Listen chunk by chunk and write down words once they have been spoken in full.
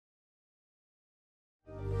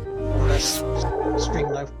stream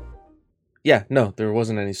though? Yeah, no, there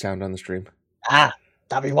wasn't any sound on the stream.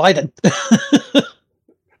 That'd be why then.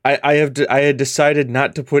 I had decided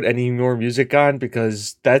not to put any more music on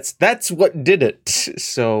because that's what did it.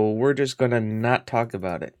 So we're just gonna not talk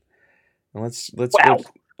about it. And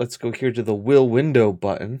let's go here to the Will window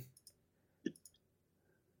button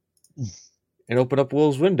and open up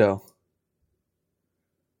Will's window.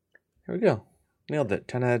 Here we go. Nailed it.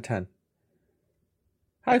 10 out of 10.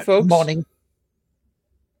 Hi, folks. Morning.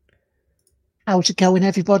 How's it going,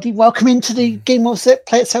 everybody? Welcome into the Game of It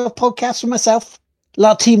Play Itself podcast with myself,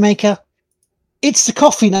 Latte Maker. It's the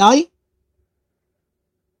coffee night.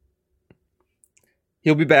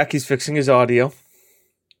 He'll be back. He's fixing his audio.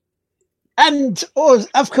 And,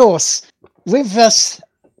 of course, with us,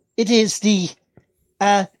 it is the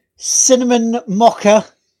cinnamon mocha,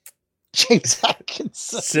 James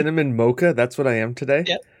Atkinson. Cinnamon mocha? That's what I am today?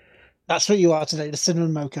 Yep. That's what you are today, the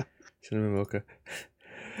cinnamon mocha. Cinnamon mocha.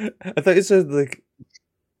 I thought you said, like,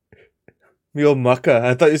 meal mucka.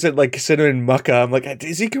 I thought you said, like, cinnamon mucka. I'm like,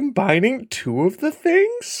 is he combining two of the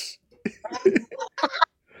things?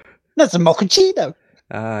 That's a mochaccino.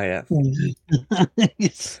 Ah, yeah.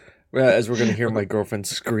 Yes. Well, as we're going to hear my girlfriend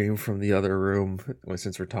scream from the other room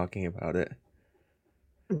since we're talking about it.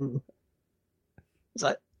 It's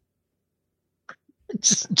like,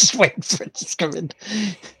 just waiting for it to come in.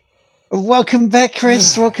 Welcome back,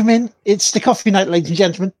 Chris. Welcome in. It's the coffee night, ladies and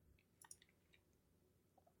gentlemen.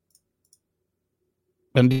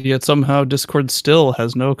 And yet somehow Discord still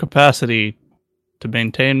has no capacity to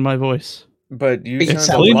maintain my voice. But you It's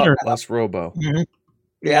sound a cleaner. lot less robo. Mm-hmm.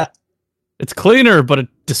 Yeah. It's cleaner, but it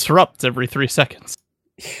disrupts every 3 seconds.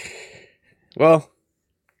 Well,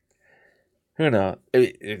 you know,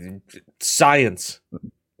 science.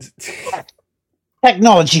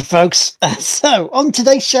 Technology, folks. So on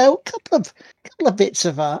today's show, a couple of bits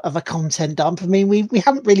of a content dump. I mean, we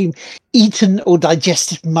haven't really eaten or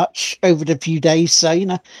digested much over the few days, so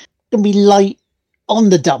gonna be light on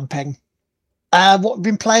the dumping. What we've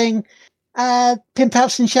been playing, pimp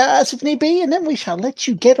outs and shout outs if need be, and then we shall let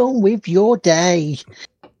you get on with your day.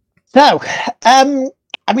 So, I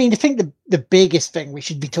mean, I think the biggest thing we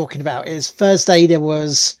should be talking about is Thursday there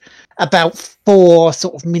was about 4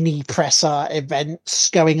 sort of mini presser events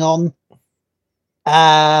going on.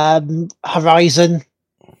 Horizon,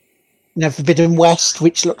 Forbidden West,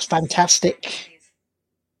 which looks fantastic.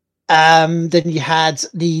 Then you had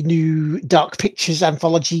the new Dark Pictures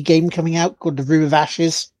anthology game coming out called The Room of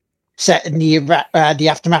Ashes, set in the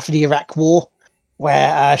aftermath of the Iraq War,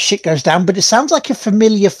 where shit goes down. But it sounds like a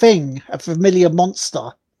familiar thing, a familiar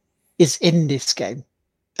monster is in this game.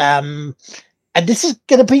 And this is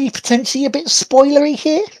going to be potentially a bit spoilery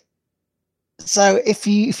here. So if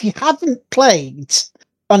you haven't played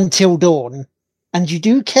Until Dawn and you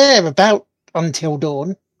do care about Until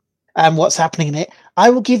Dawn and what's happening in it, I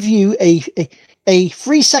will give you a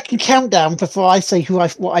 3-second countdown before I say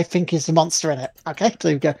what I think is the monster in it. Okay,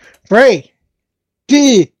 so we go 3,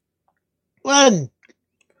 2, 1.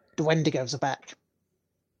 The Wendigos are back.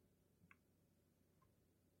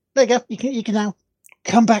 There you go. You can now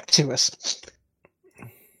come back to us.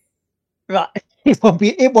 Right. It won't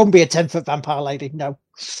be a 10-foot vampire lady. No.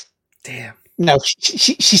 Damn. No,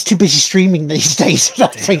 she's too busy streaming these days.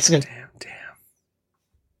 Damn.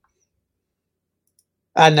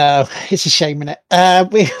 I know. It's a shame,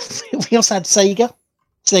 innit? We also had Sega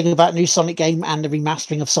saying about a new Sonic game and the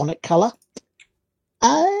remastering of Sonic Color.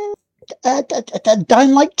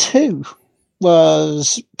 Dying Light 2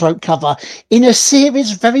 was broke cover in a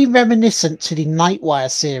series very reminiscent to the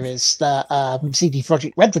Nightwire series that CD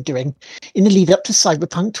Projekt Red were doing in the lead up to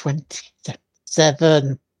Cyberpunk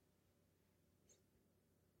 2077.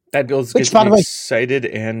 That gets me excited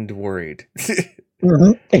and worried.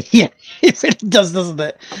 Mm-hmm. Yeah, it really does, doesn't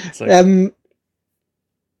it? It's like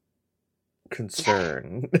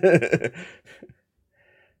concern.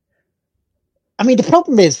 I mean, the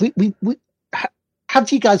problem is, we have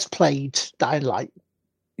you guys played Dying Light?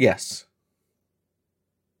 Yes.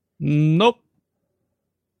 Nope.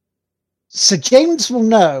 So James will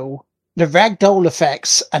know the ragdoll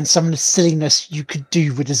effects and some of the silliness you could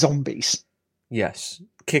do with the zombies. Yes.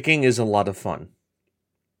 Kicking is a lot of fun.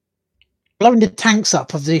 Blowing the tanks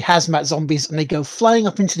up of the hazmat zombies and they go flying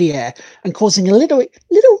up into the air and causing a little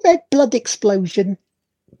red blood explosion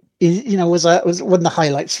was one of the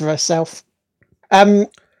highlights for herself.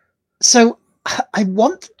 So I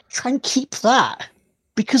want to try and keep that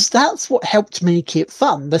because that's what helped make it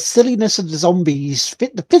fun. The silliness of the zombies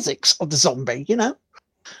fit the physics of the zombie, I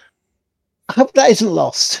hope that isn't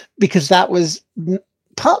lost because that was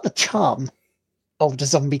part of the charm of the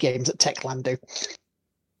zombie games that Techland do.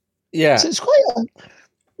 Yeah, So it's quite.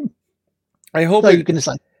 I hope. No, you're going to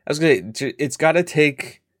say. I was gonna say it's got to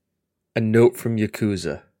take a note from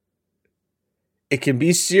Yakuza. It can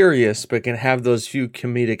be serious, but it can have those few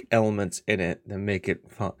comedic elements in it that make it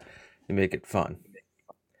fun.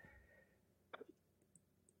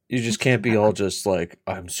 You just can't be all just like,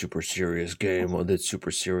 I'm super serious game, or that's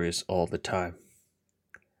super serious all the time.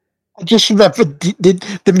 I just remember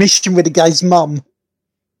the mission with the guy's mum.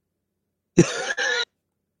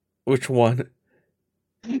 Which one?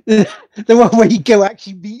 The one where you go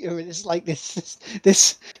actually meet her, and it's like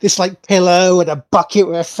this like pillow and a bucket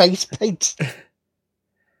with a face paint.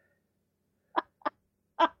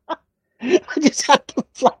 I just had to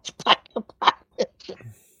flashback about it.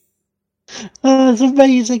 Oh, it's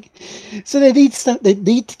amazing. So they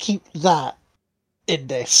need to keep that in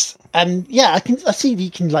this, and yeah, I see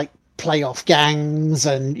you can like play off gangs,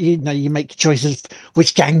 and you make choices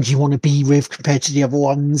which gangs you want to be with compared to the other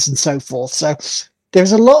ones, and so forth. So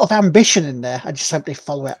there's a lot of ambition in there. I just hope they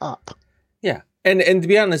follow it up. Yeah, and to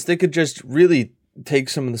be honest, they could just really take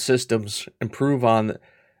some of the systems,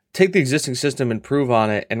 take the existing system, improve on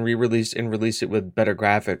it, and release it with better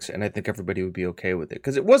graphics, and I think everybody would be okay with it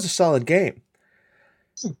because it was a solid game.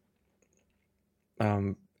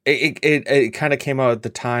 It kind of came out at the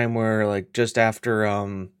time where, like, just after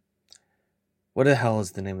what the hell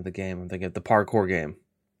is the name of the game? I'm thinking of the parkour game.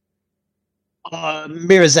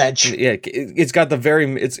 Mirror's Edge. Yeah, it's got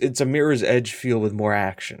it's a Mirror's Edge feel with more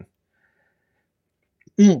action.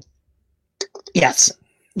 Yes,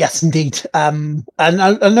 indeed. And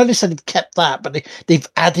I noticed they've kept that, but they've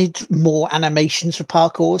added more animations for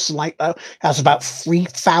parkour. So like that has about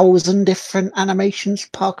 3,000 different animations for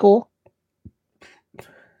parkour.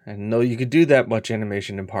 I didn't know you could do that much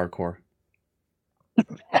animation in parkour.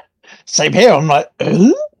 Same here. I'm like,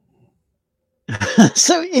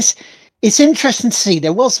 So it's interesting to see.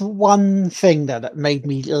 There was one thing that made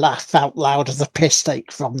me laugh out loud as a piss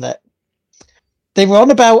take from that. They were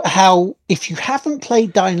on about how if you haven't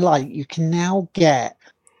played Dying Light, you can now get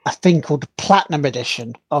a thing called the Platinum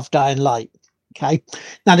Edition of Dying Light. Okay.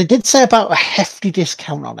 Now they did say about a hefty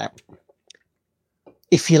discount on it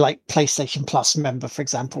if you're like PlayStation Plus member, for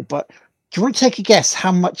example. But do you want to take a guess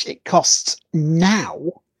how much it costs now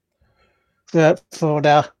for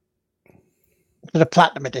the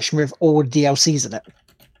Platinum Edition with all DLCs in it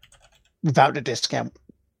without the discount?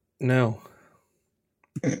 No.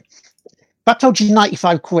 If I told you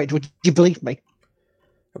 95 quid, would you believe me?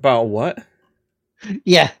 About what?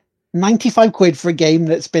 Yeah, 95 quid for a game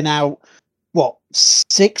that's been out, what,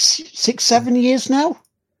 7 years now?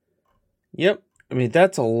 Yep. I mean,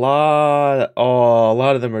 that's a lot. Oh, a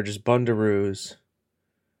lot of them are just bundaroos.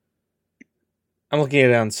 I'm looking at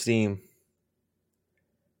it on Steam.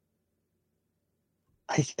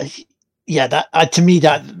 Yeah, that to me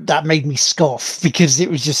that made me scoff because it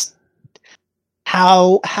was just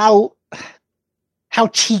how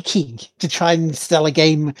cheeky to try and sell a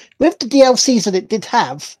game with the DLCs that it did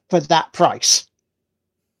have for that price.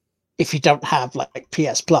 If you don't have like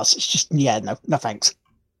PS Plus, it's just no thanks.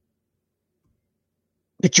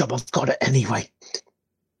 Good job, I've got it anyway.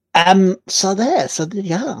 So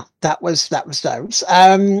yeah, that was those.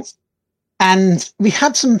 And we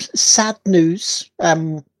had some sad news,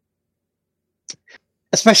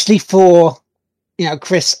 especially for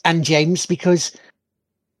Chris and James, because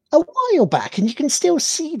a while back, and you can still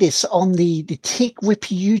see this on the Tick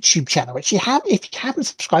Whippy YouTube channel, which if you haven't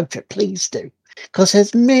subscribed to it, please do, because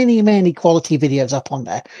there's many quality videos up on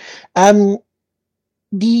there.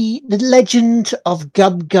 The legend of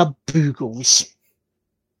Gub Gub Boogles.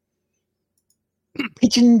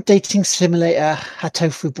 Pigeon dating simulator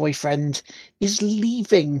Hatofu boyfriend is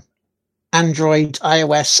leaving Android,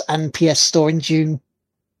 iOS, and PS Store in June.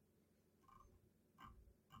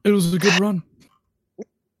 It was a good run.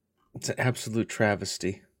 It's an absolute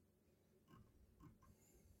travesty.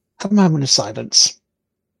 A moment of silence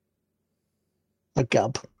for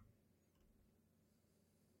Gub.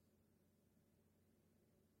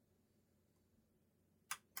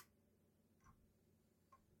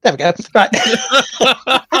 There we go. Right.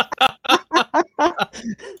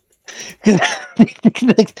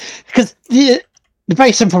 Because the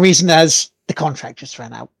very simple reason is the contract just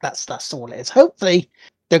ran out. That's all it is. Hopefully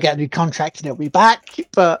they'll get a new contract and it'll be back.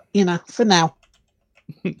 But for now.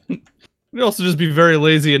 We'd also just be very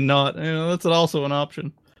lazy and not. That's also an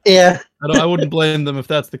option. Yeah. I wouldn't blame them if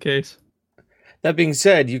that's the case. That being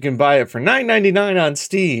said, you can buy it for $9.99 on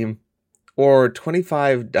Steam or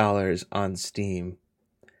 $25 on Steam.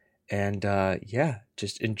 And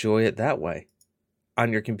just enjoy it that way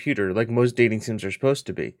on your computer, like most dating sims are supposed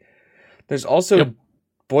to be. There's also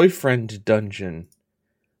Boyfriend Dungeon,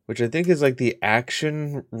 which I think is like the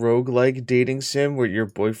action roguelike dating sim where your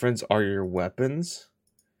boyfriends are your weapons.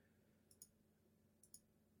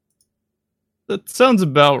 That sounds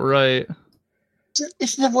about right.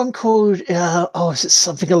 Isn't there one called? Is it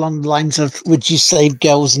something along the lines of "Would you save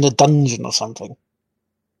girls in a dungeon" or something?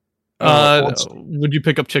 Would you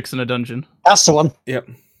pick up chicks in a dungeon? That's the one. Yep.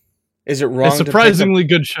 Is it wrong? A surprisingly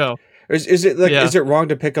good show. Is it like? Yeah. Is it wrong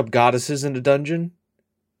to pick up goddesses in a dungeon?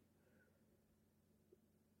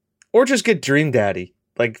 Or just get Dream Daddy?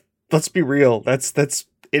 Like, let's be real. That's.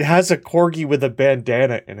 It has a corgi with a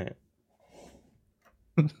bandana in it.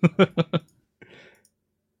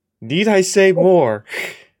 Need I say more?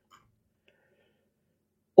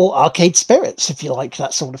 Or Arcade Spirits, if you like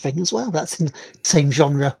that sort of thing as well. That's in the same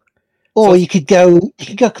genre. Or you could go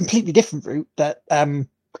a completely different route that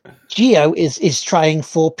Geo is trying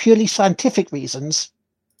for purely scientific reasons.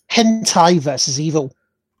 Hentai versus evil.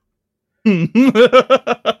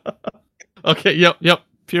 Okay, yep.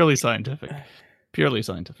 Purely scientific.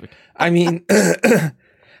 I mean,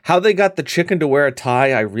 how they got the chicken to wear a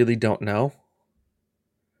tie, I really don't know.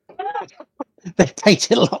 They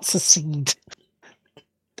painted lots of seed.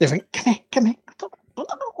 They went, come here.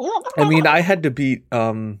 I mean, I had to beat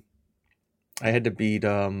Honey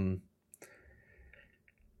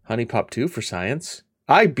Pop 2 for science.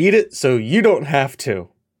 I beat it, so you don't have to.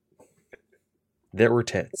 There were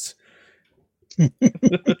tits.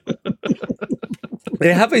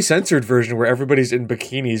 They have a censored version where everybody's in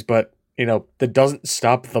bikinis, but, that doesn't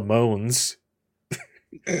stop the moans.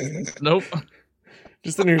 Nope.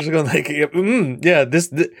 Just then you're just going like, yeah, this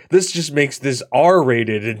just makes this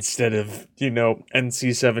R-rated instead of,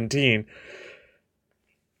 NC-17.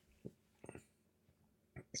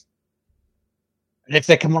 And if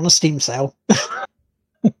they come on a Steam sale.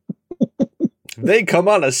 They come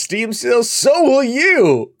on a Steam sale, so will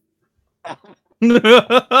you!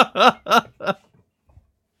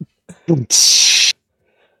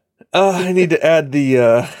 I need to add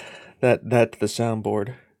the that to the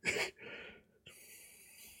soundboard.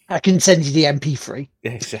 I can send you the MP3.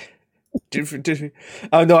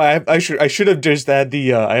 No, I should have just had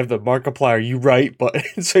the I have the Markiplier. You right, but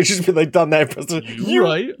so I just been like done that. You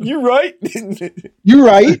right. You right. You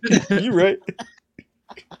right. You right.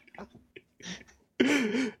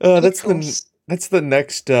 That's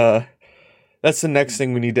the next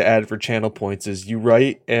thing we need to add for channel points is you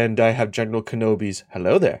right, and I have General Kenobi's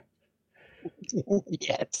hello there.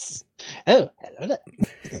 Yes. Oh, hello there.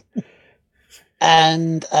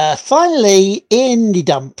 And finally, in the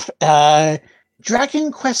dump,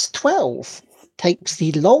 Dragon Quest XII takes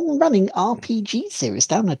the long-running RPG series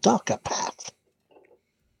down a darker path.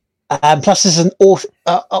 Plus, there's an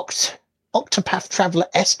Octopath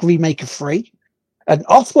Traveler-esque remake of 3, an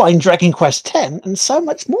offline Dragon Quest X, and so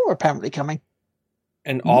much more apparently coming.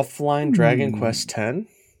 An offline Dragon Quest X?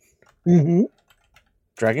 Mm-hmm.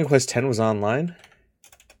 Dragon Quest X was online?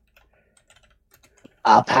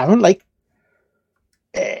 Apparently.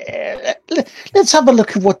 Let's have a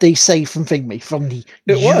look at what they say from Thingy, from the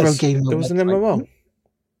Eurogamer. It was an MMO.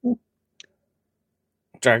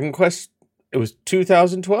 Dragon Quest, it was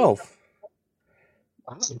 2012.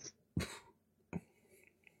 Wow.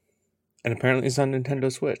 And apparently it's on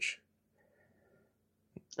Nintendo Switch.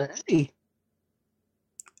 Hey.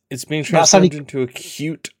 It's being transformed into a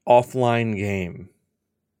cute offline game.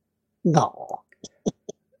 No.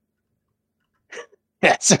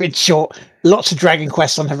 Yeah, so in short, lots of Dragon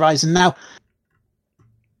Quest on the horizon. Now,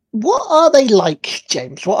 what are they like,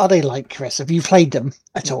 James? What are they like, Chris? Have you played them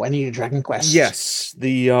at all, any of the Dragon Quests? Yes.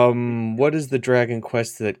 The what is the Dragon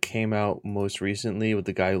Quest that came out most recently with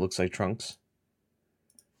the guy who looks like Trunks?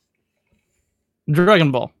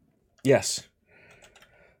 Dragon Ball. Yes.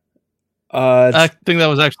 I think that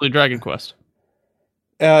was actually Dragon Quest.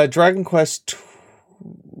 Dragon Quest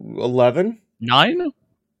 11? 9?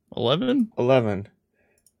 11? 11.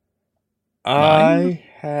 I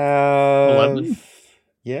have 11?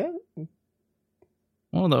 Yeah.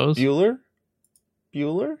 One of those. Bueller?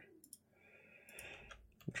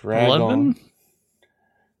 Dragon 11?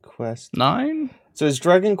 Quest 9? So it's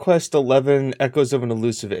Dragon Quest 11 Echoes of an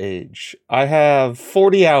Elusive Age. I have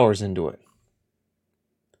 40 hours into it.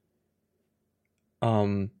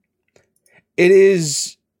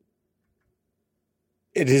 It's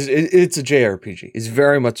a JRPG. It's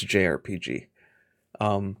very much a JRPG.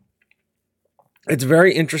 It's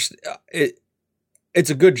very interesting. It's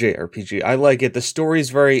a good JRPG. I like it. The story is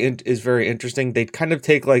very interesting. They kind of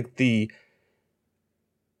take like the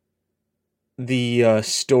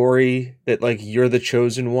story that like you're the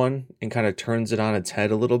chosen one and kind of turns it on its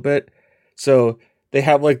head a little bit. So they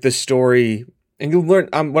have like the story And you'll learn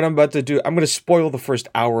what I'm about to do. I'm going to spoil the first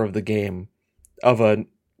hour of the game of a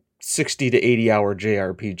 60 to 80 hour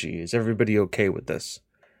JRPG. Is everybody okay with this?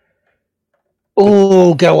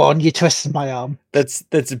 Oh, go on. You twisted my arm. That's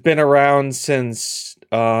been around since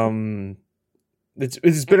it's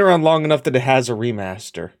been around long enough that it has a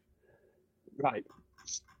remaster. Right.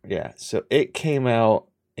 Yeah, so it came out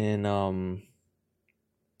in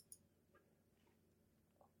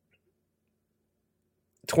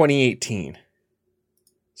 2018.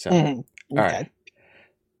 So Okay. all right.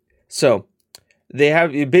 So they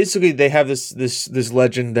have this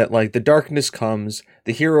legend that like the darkness comes,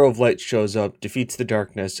 the hero of light shows up, defeats the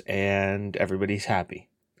darkness, and everybody's happy.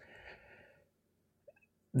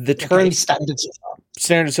 The turn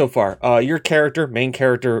standard so far. Your character, main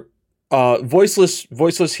character,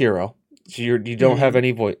 voiceless hero. So you don't have any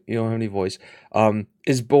voice. You don't have any voice.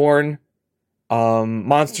 Is born.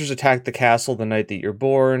 Monsters attack the castle the night that you're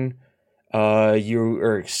born. You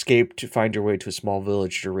are escaped to find your way to a small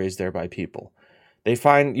village you're raised there by people. You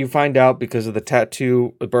find out because of the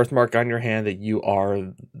tattoo, a birthmark on your hand, that you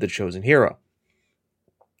are the chosen hero.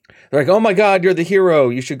 They're like, oh my god, you're the hero.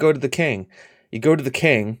 You should go to the king. You go to the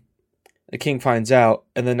king finds out,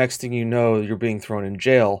 and the next thing you know, you're being thrown in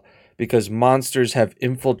jail because monsters have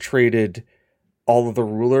infiltrated all of the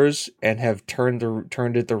rulers and have turned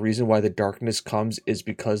it the reason why the darkness comes is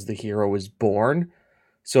because the hero is born.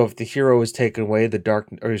 So if the hero is taken away,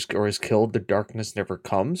 or is killed, the darkness never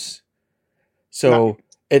comes. So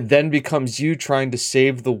it then becomes you trying to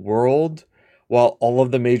save the world while all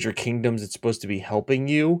of the major kingdoms that's supposed to be helping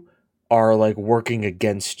you are like working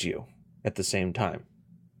against you at the same time.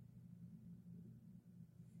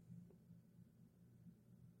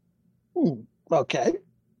 Okay.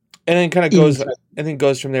 And then kind of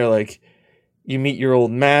goes from there. Like you meet your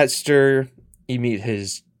old master, you meet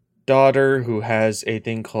his daughter who has a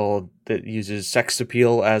thing called that uses sex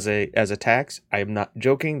appeal as a tax. I am not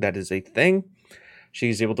joking. That is a thing.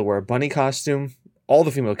 She's able to wear a bunny costume. All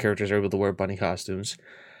the female characters are able to wear bunny costumes.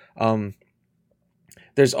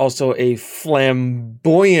 There's also a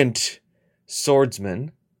flamboyant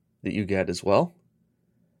swordsman that you get as well.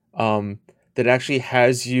 That actually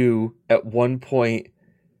has you at one point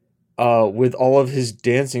with all of his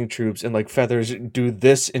dancing troops and like feathers do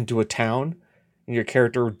this into a town. And your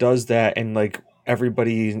character does that, and like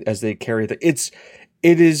everybody as they carry it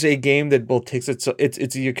is a game that both takes it's a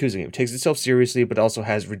Yakuza game. It takes itself seriously, but also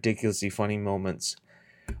has ridiculously funny moments.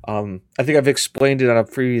 I think I've explained it on a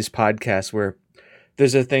previous podcast where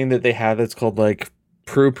there's a thing that they have that's called like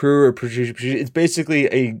prue or it's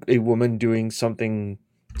basically a woman doing something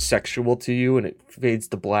sexual to you, and it fades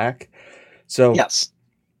to black. So yes,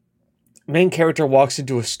 main character walks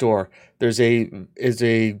into a store. There's a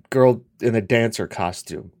girl in a dancer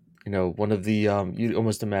costume. You know, one of the you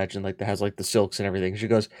almost imagine like that has like the silks and everything. She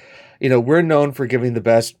goes, you know, we're known for giving the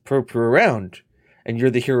best prue around, and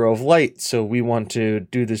you're the hero of light, so we want to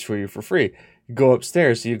do this for you for free. You go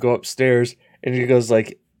upstairs. So you go upstairs, and she goes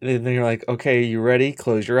like, and then you're like, okay, you ready?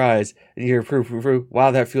 Close your eyes. And you hear prue.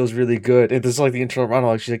 Wow, that feels really good. And this is like the intro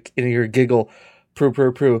monologue. She's like, and you hear giggle, prue,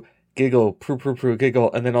 giggle, prue,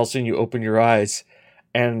 giggle, and then all of a sudden you open your eyes,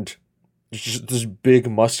 and there's just this big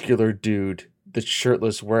muscular dude that's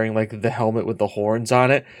shirtless, wearing like the helmet with the horns on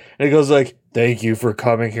it, and he goes like, "Thank you for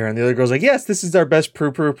coming here." And the other girl's like, "Yes, this is our best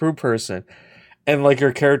prue person." And like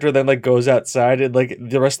your character then like goes outside, and like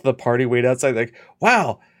the rest of the party wait outside, like,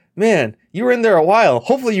 "Wow, man, you were in there a while.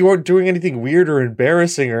 Hopefully you weren't doing anything weird or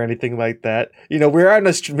embarrassing or anything like that. You know, we're on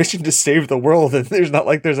a mission to save the world, and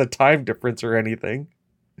there's a time difference or anything."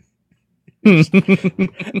 And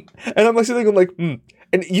I'm like sitting there like,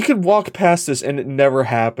 And you can walk past this and it never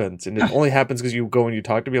happens. And it only happens because you go and you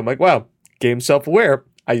talk to me. I'm like, wow, game self-aware.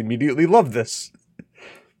 I immediately love this.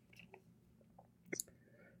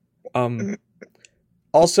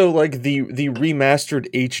 Also, like the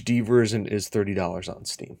remastered HD version is $30 on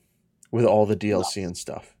Steam with all the DLC and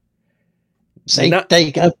stuff. See, there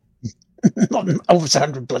you go. Not over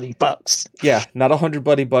 $100 Yeah, not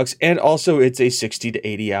 $100 and also it's a 60 to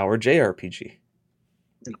 80 hour JRPG.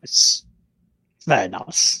 Nice. Very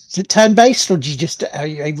nice. Is it turn-based, or are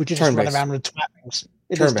you able to just run around with twatings?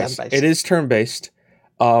 It is turn-based. It is turn-based.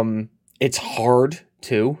 It's hard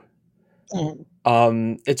too.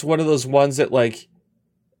 It's one of those ones that like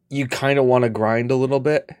you kind of want to grind a little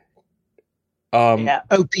bit. Yeah,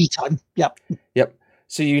 OP time. Yep.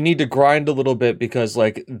 So you need to grind a little bit because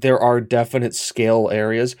like there are definite scale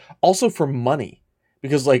areas. Also for money.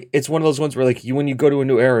 Because like it's one of those ones where like when you go to a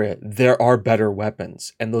new area, there are better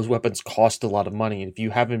weapons. And those weapons cost a lot of money. And if you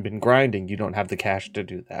haven't been grinding, you don't have the cash to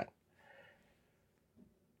do that.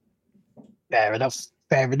 Fair enough.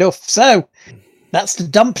 So That's the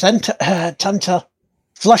dump then. Time to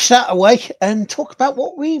flush that away and talk about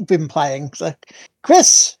what we've been playing. So,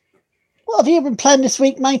 Chris, what have you been playing this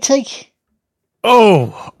week, matey?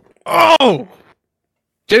 Oh!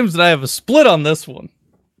 James and I have a split on this one.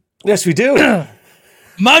 Yes, we do.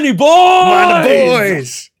 Mighty boys! Mighty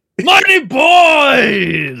boys! Mighty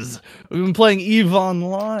boys! We've been playing EVE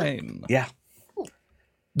Online. Yeah.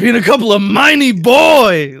 Being a couple of mighty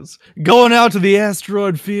boys, going out to the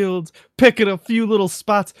asteroid fields, picking a few little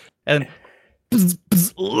spots, and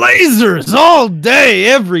lasers all day,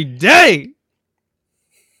 every day.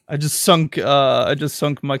 I just sunk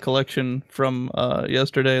my collection from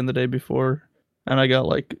yesterday and the day before, and I got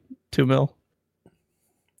like 2 mil.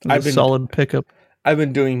 Solid pickup. I've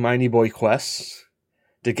been doing Mighty Boy quests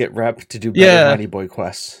to get rep to do better Mighty Boy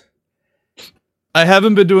quests. I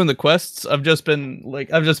haven't been doing the quests. I've just been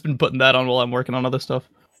putting that on while I'm working on other stuff.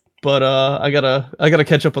 But I gotta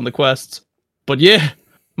catch up on the quests. But yeah,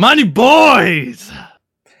 Mighty Boys!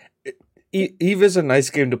 EVE is a nice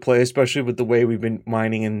game to play, especially with the way we've been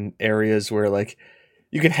mining in areas where like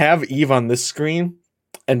you can have EVE on this screen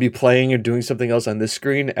and be playing or doing something else on this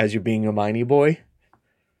screen as you being a Mighty Boy.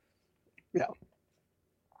 Yeah.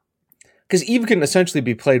 Because EVE can essentially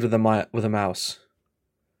be played with a mouse.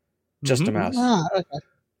 Just a mouse. Ah, okay.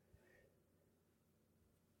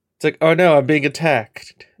 It's like, oh no, I'm being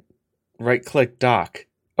attacked. Right click, dock.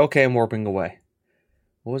 Okay, I'm warping away.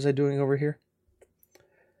 What was I doing over here?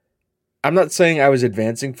 I'm not saying I was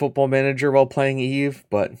advancing Football Manager while playing EVE,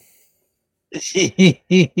 but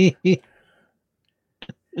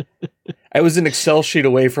I was an Excel sheet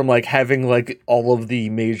away from like having like all of the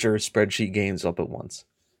major spreadsheet games up at once.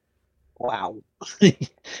 Wow.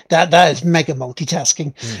 that is mega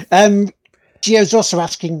multitasking. Gio's also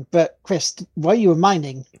asking, but Chris, while you were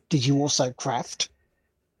mining, did you also craft?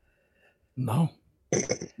 No,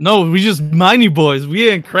 we just mighty boys. We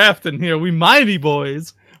ain't crafting here. We mighty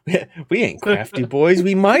boys. We ain't crafty boys.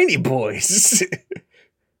 We mighty boys.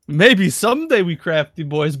 Maybe someday we crafty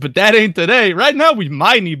boys, but that ain't today. Right now, we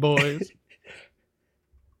mighty boys.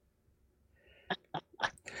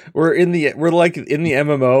 We're like in the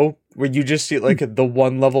MMO where you just see like the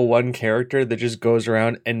level 1 character that just goes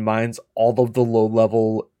around and mines all of the low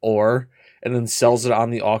level ore and then sells it on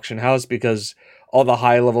the auction house because all the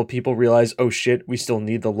high level people realize, oh shit, we still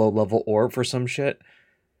need the low level ore for some shit,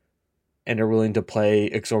 and are willing to pay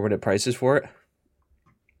exorbitant prices for it.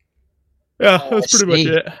 Yeah, that's pretty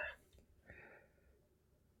much it.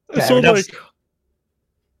 I sold like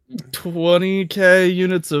 20k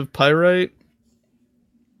units of pyrite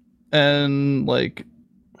and like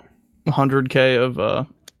 100k of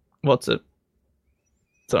what's it?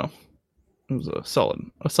 So it was a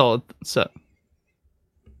solid set.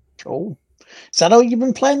 Cool. Is that all you've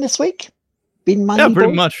been playing this week? Been mighty Yeah, pretty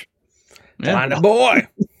boy? much. Yeah. Mighty boy.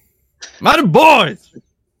 Mighty boys.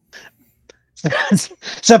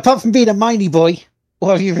 So apart from being a mighty boy,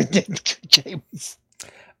 what have you been doing, James?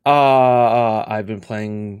 I've been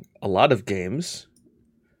playing a lot of games.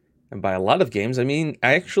 And by a lot of games, I mean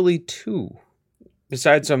actually 2.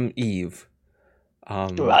 Besides some EVE.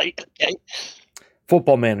 Right, okay.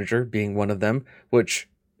 Football Manager being one of them, which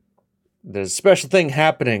there's a special thing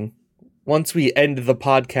happening once we end the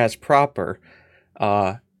podcast proper.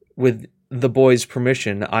 With the boys'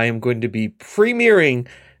 permission, I am going to be premiering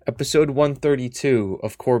episode 132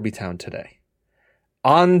 of Corbytown today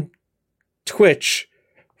on Twitch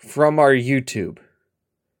from our YouTube.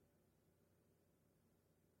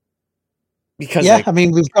 Because I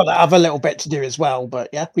mean, we've got to have a little bit to do as well, but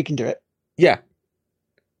yeah, we can do it. Yeah.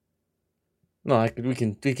 No, we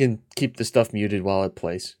can keep the stuff muted while it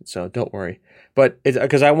plays, so don't worry. But it's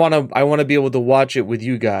because I want to be able to watch it with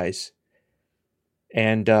you guys,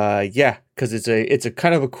 and because it's a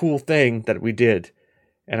kind of a cool thing that we did,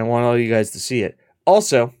 and I want all you guys to see it.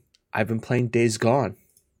 Also, I've been playing Days Gone.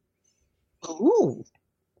 Ooh,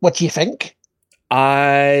 what do you think?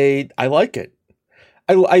 I like it.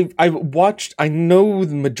 I watched. I know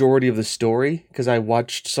the majority of the story because I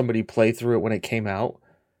watched somebody play through it when it came out.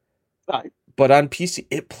 Right. But on PC,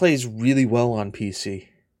 it plays really well on PC.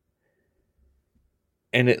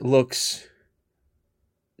 And it looks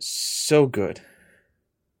so good.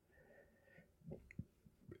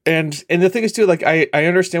 And the thing is too, like I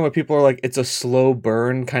understand what people are like, it's a slow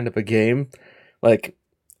burn kind of a game. Like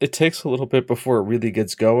it takes a little bit before it really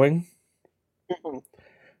gets going. Mm-hmm.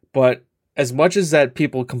 But as much as that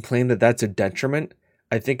people complain that that's a detriment,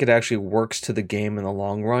 I think it actually works to the game in the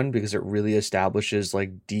long run because it really establishes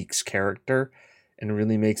like Deke's character and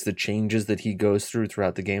really makes the changes that he goes through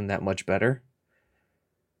throughout the game that much better.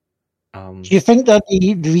 Do you think that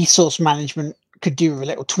the resource management could do with a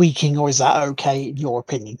little tweaking, or is that okay in your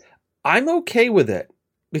opinion? I'm okay with it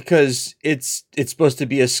because it's supposed to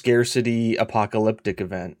be a scarcity apocalyptic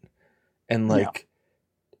event. And like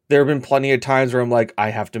there have been plenty of times where I'm like, I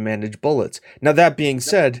have to manage bullets. Now that being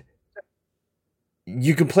said,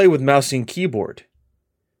 you can play with mouse and keyboard,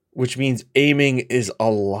 which means aiming is a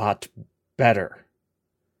lot better.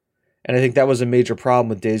 And I think that was a major problem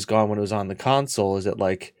with Days Gone when it was on the console, is that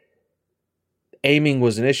like aiming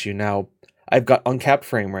was an issue. Now I've got uncapped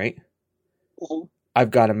frame rate. Mhm.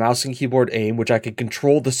 I've got a mouse and keyboard aim, which I can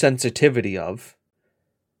control the sensitivity of.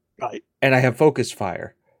 Right. And I have focus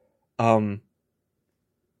fire.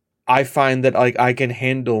 I find that like I can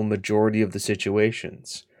handle majority of the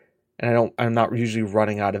situations, and I'm not usually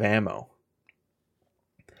running out of ammo.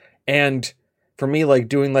 And for me, like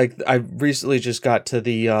doing like I recently just got to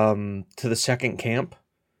the second camp.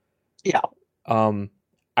 Yeah.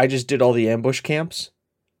 I just did all the ambush camps.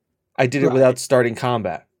 I did it Right. without starting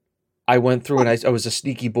combat. I went through and I was a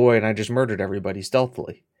sneaky boy and I just murdered everybody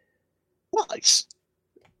stealthily. Nice.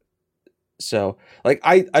 So, like,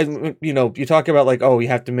 I, you know, you talk about like, oh, you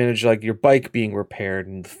have to manage like your bike being repaired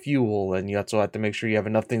and the fuel, and you also have to make sure you have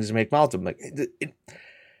enough things to make Molotov. Like,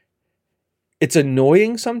 it's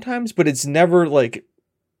annoying sometimes, but it's never like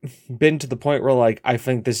been to the point where like I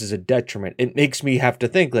think this is a detriment. It makes me have to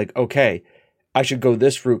think like, okay, I should go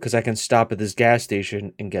this route because I can stop at this gas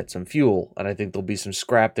station and get some fuel, and I think there'll be some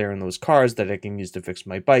scrap there in those cars that I can use to fix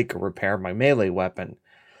my bike or repair my melee weapon.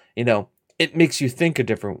 You know, it makes you think a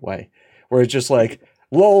different way. Where it's just like,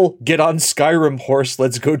 lol, get on Skyrim horse,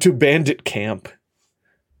 let's go to bandit camp.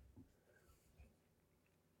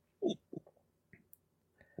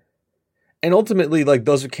 And ultimately, like,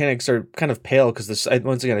 those mechanics are kind of pale because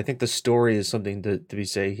once again, I think the story is something to be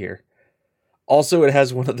said here. Also, it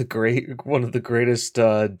has one of the greatest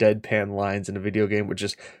deadpan lines in a video game, which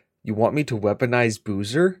is, "You want me to weaponize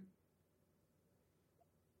Boozer?"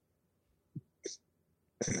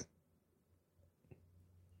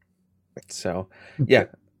 So, yeah,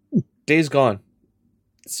 Days Gone.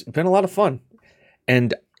 It's been a lot of fun.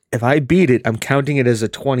 And if I beat it, I'm counting it as a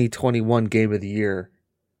 2021 Game of the Year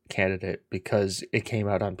candidate because it came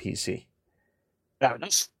out on PC. Fair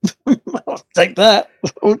enough. I'll take that.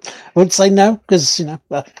 I would say no, because, you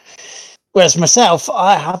know, whereas myself,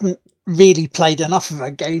 I haven't really played enough of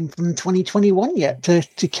a game from 2021 yet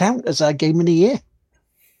to count as a Game of the Year.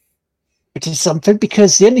 Which is something,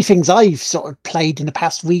 because the only things I've sort of played in the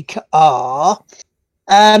past week are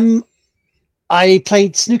I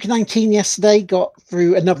played Snooker 19 yesterday, got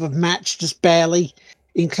through another match just barely,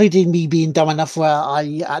 including me being dumb enough where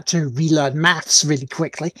I had to relearn maths really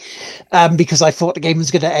quickly because I thought the game was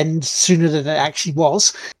going to end sooner than it actually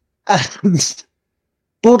was.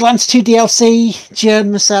 Borderlands 2 DLC, Gio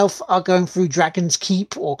and myself are going through Dragon's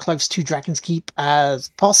Keep, or close to Dragon's Keep as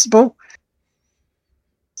possible.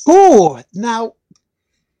 Oh, now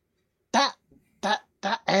that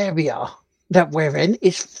area that we're in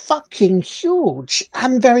is fucking huge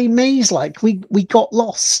and very maze-like. We got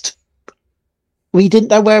lost. We didn't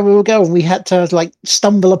know where we were going. We had to like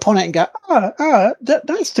stumble upon it and go,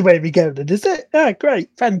 that's the way we go, then, is it? Oh, great,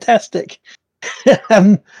 fantastic.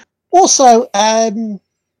 Also,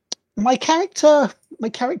 my character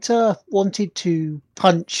wanted to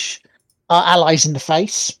punch our allies in the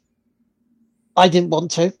face. I didn't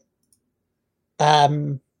want to.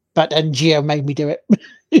 But then Gio made me do it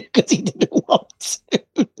because he didn't want to.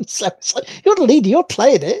 So it's like, you're the leader, you're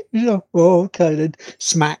playing it. You know, oh, okay, then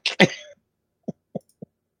smack.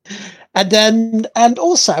 And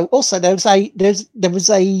also there was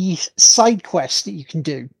a side quest that you can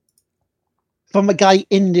do from a guy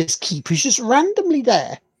in this keep who's just randomly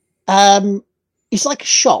there. It's like a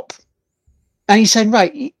shop. And he's saying,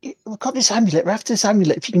 right, we've got this amulet. We're after this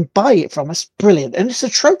amulet. If you can buy it from us, brilliant. And it's a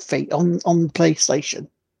trophy on PlayStation.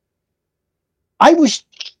 I was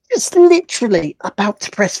just literally about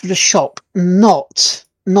to press for the shop, not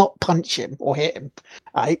punch him or hit him.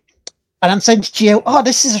 Right? And I'm saying to Gio, oh,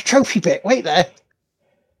 this is a trophy bit. Wait there.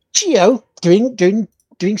 Gio,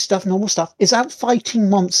 doing stuff, normal stuff, is out fighting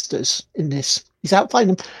monsters in this. He's out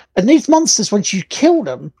fighting them. And these monsters, once you kill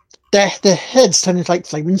them, their heads turn into like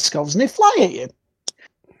flaming skulls and they fly at you.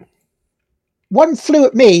 One flew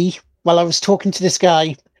at me while I was talking to this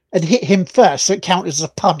guy and hit him first, so it counted as a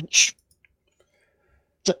punch.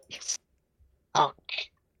 So, fuck.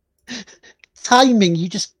 Timing, you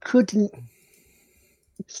just couldn't,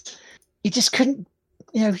 you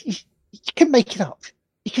know, you couldn't make it up.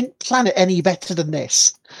 You couldn't plan it any better than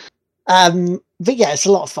this. But yeah, it's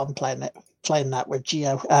a lot of fun playing that with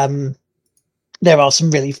Gio. There are some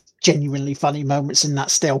really genuinely funny moments in that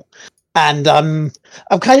still. And I'm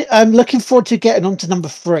looking forward to getting on to number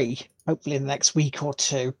 3, hopefully in the next week or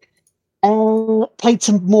two. Played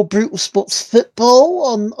some more brutal sports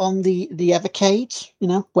football on the Evercade,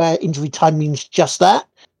 where injury time means just that.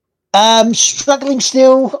 Struggling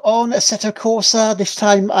still on Assetto Corsa. This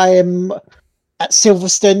time I am at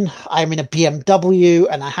Silverstone. I'm in a BMW,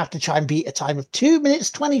 and I have to try and beat a time of 2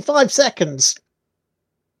 minutes 25 seconds.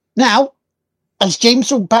 Now, as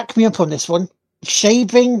James will back me up on this one,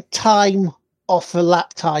 shaving time off a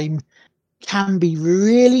lap time can be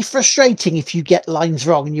really frustrating if you get lines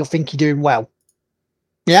wrong and you'll think you're doing well.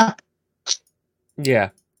 Yeah? Yeah,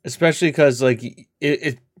 especially because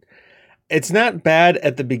it's not bad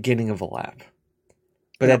at the beginning of a lap.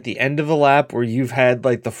 But at the end of a lap where you've had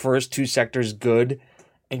like the first 2 sectors good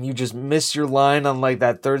and you just miss your line on like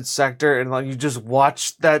that 3rd sector and like you just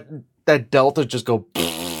watch that delta just go.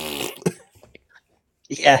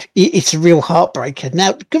 Yeah, it's a real heartbreaker.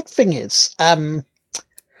 Now, the good thing is,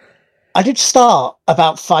 I did start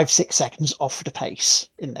about 5-6 seconds off the pace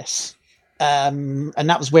in this. And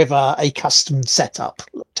that was with a custom setup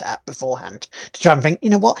looked at beforehand to try and think, you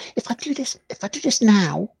know what, if I do this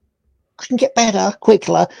now, I can get better,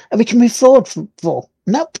 quicker, and we can move forward for.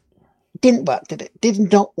 Nope. Didn't work, did it?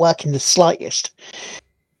 Did not work in the slightest.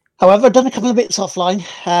 However, I've done a couple of bits offline,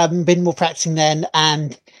 been more practicing then,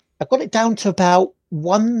 and I got it down to about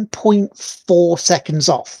 1.4 seconds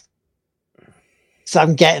off. So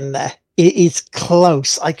I'm getting there. It is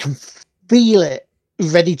close. I can feel it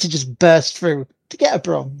ready to just burst through to get a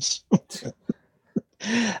bronze.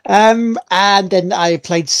 And then I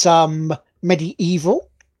played some Medieval,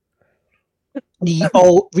 the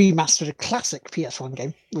old remastered classic PS1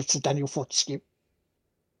 game with Sir Daniel Fortescue.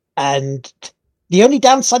 And the only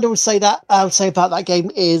downside I'll say about that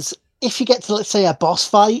game is if you get to, let's say, a boss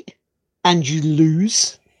fight and you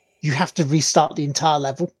lose, you have to restart the entire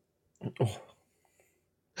level. Oh.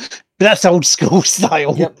 That's old school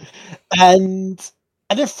style. Yep. And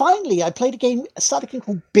then finally, I started a game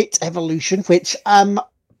called Bit Evolution, which I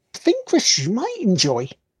think, Chris, you might enjoy.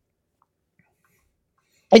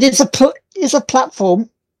 It is a platform,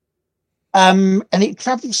 and it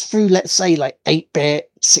travels through, let's say, like 8-bit,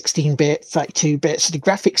 16-bit, 32-bit, so the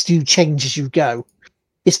graphics do change as you go.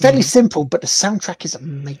 It's fairly simple, but the soundtrack is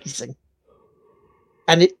amazing.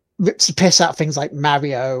 And it rips the piss out of things like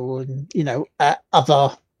Mario and,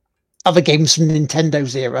 other games from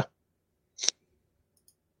Nintendo's era.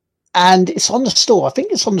 And it's on the store. I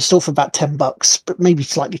think it's on the store for about $10, but maybe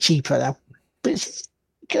slightly cheaper now. But it's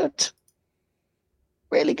good.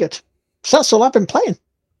 Really good. So that's all I've been playing.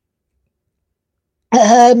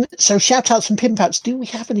 So shout outs and pimp outs. Do we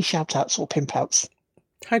have any shout outs or pimp outs?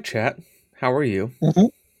 Hi, chat. How are you? Mm-hmm.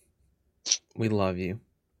 We love you.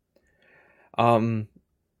 Like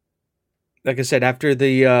I said, after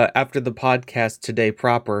the podcast today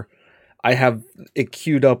proper, I have it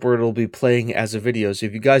queued up where it'll be playing as a video. So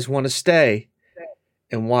if you guys want to stay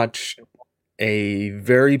and watch a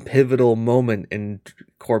very pivotal moment in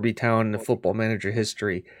Corby Town Football Manager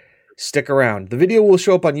history, stick around. The video will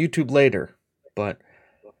show up on YouTube later, but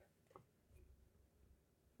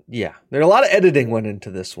yeah, there's a lot of editing went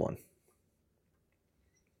into this one.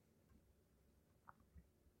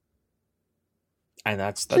 And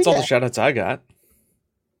that's all the shout-outs I got.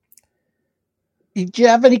 Did you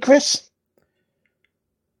have any, Chris?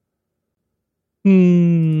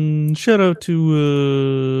 Shout out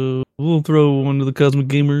to we'll throw one of the Cosmic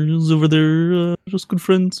Gamers over there, just good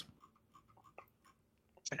friends.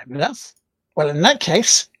 Fair enough. Well, in that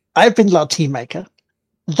case, I've been Lord Teammaker.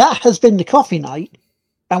 That has been the coffee night,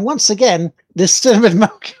 and once again, this cinnamon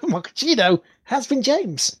mochaccino has been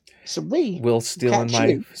James. So Will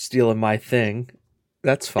stealing my thing.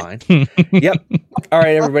 That's fine. Yep. All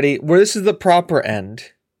right, everybody. This is the proper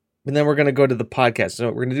end. And then we're going to go to the podcast. So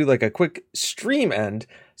we're going to do like a quick stream end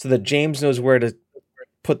so that James knows where to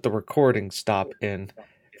put the recording stop in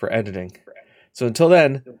for editing. So until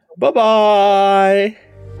then, bye-bye.